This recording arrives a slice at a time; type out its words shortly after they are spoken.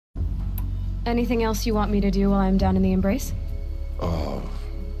Anything else you want me to do while I'm down in the Embrace?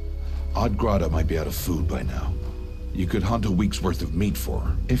 Odd Gratta might be out of food by now. You could hunt a week's worth of meat for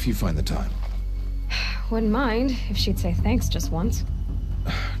her, if you find the time. Wouldn't mind if she'd say thanks just once.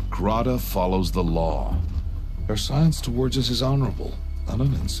 Gratta follows the law. Her silence towards us is honorable, not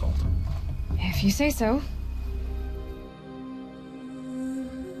an insult. If you say so.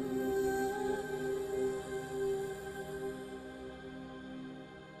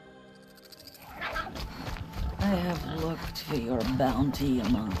 I have looked for your bounty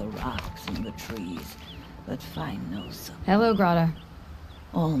among the rocks and the trees, but find no sign. Hello, Gratta.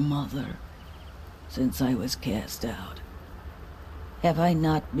 All-Mother, since I was cast out, have I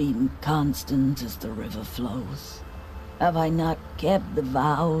not been constant as the river flows? Have I not kept the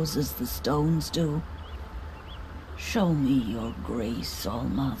vows as the stones do? Show me your grace,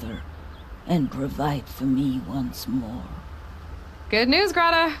 All-Mother, and provide for me once more. Good news,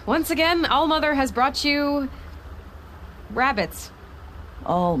 Gratta. Once again, All-Mother has brought you... rabbits.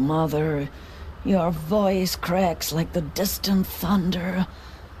 All-Mother, your voice cracks like the distant thunder.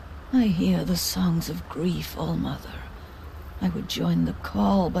 I hear the songs of grief, All-Mother. I would join the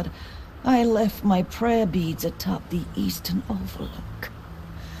call, but I left my prayer beads atop the eastern overlook.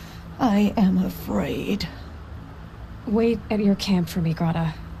 I am afraid. Wait at your camp for me,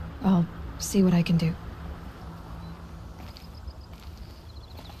 Gratta. I'll see what I can do.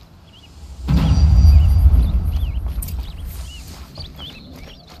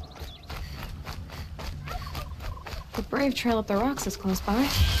 The brave trail up the rocks is close by.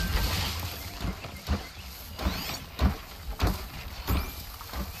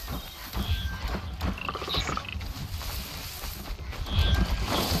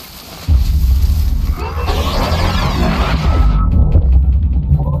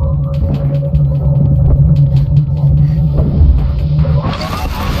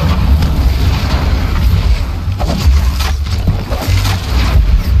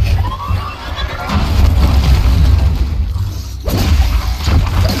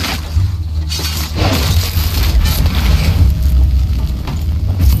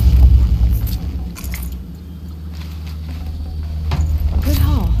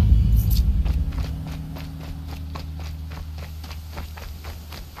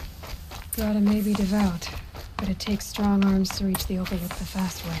 Gratta may be devout, but it takes strong arms to reach the overlook the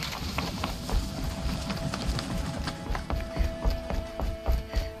fast way.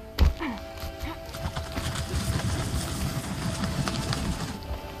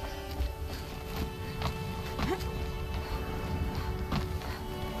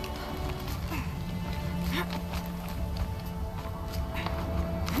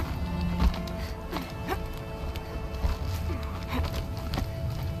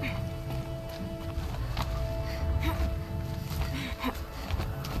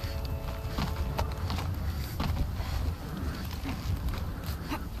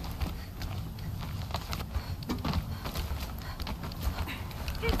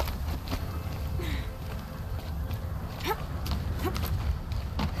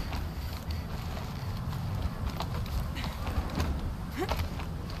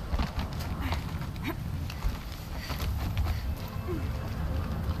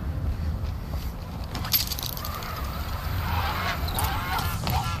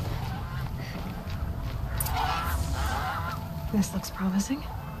 This looks promising.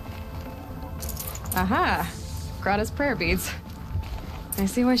 Aha! Gratta's prayer beads. I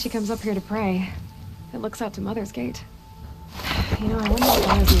see why she comes up here to pray. It looks out to Mother's Gate. You know, I wonder if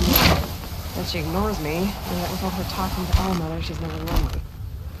that is mean that she ignores me, or that with all her talking to All-Mother, she's never lonely.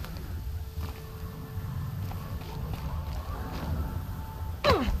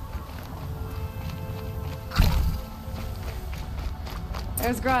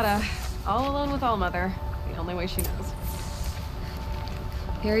 There's Gratta, all alone with All-Mother, the only way she knows.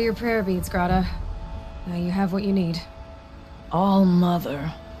 Here are your prayer beads, Gratta. Now you have what you need.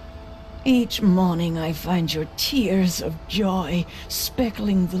 All-Mother, each morning I find your tears of joy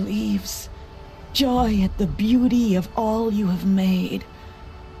speckling the leaves. Joy at the beauty of all you have made.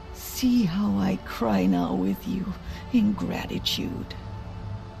 See how I cry now with you in gratitude.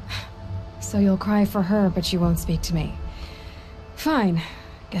 So you'll cry for her, but you won't speak to me. Fine.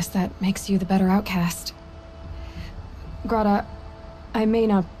 Guess that makes you the better outcast. Gratta, I may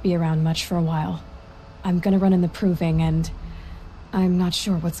not be around much for a while. I'm gonna run in the proving, and I'm not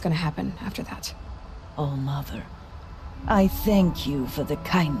sure what's gonna happen after that. All-Mother, I thank you for the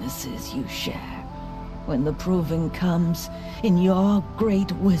kindnesses you share. When the proving comes, in your great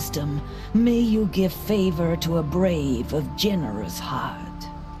wisdom, may you give favor to a brave of generous heart.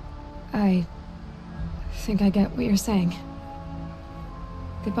 I think I get what you're saying.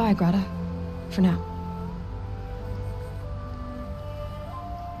 Goodbye, Gratta. for now.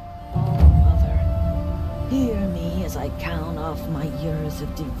 Oh, Mother, hear me as I count off my years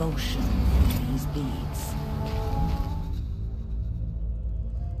of devotion to these beads.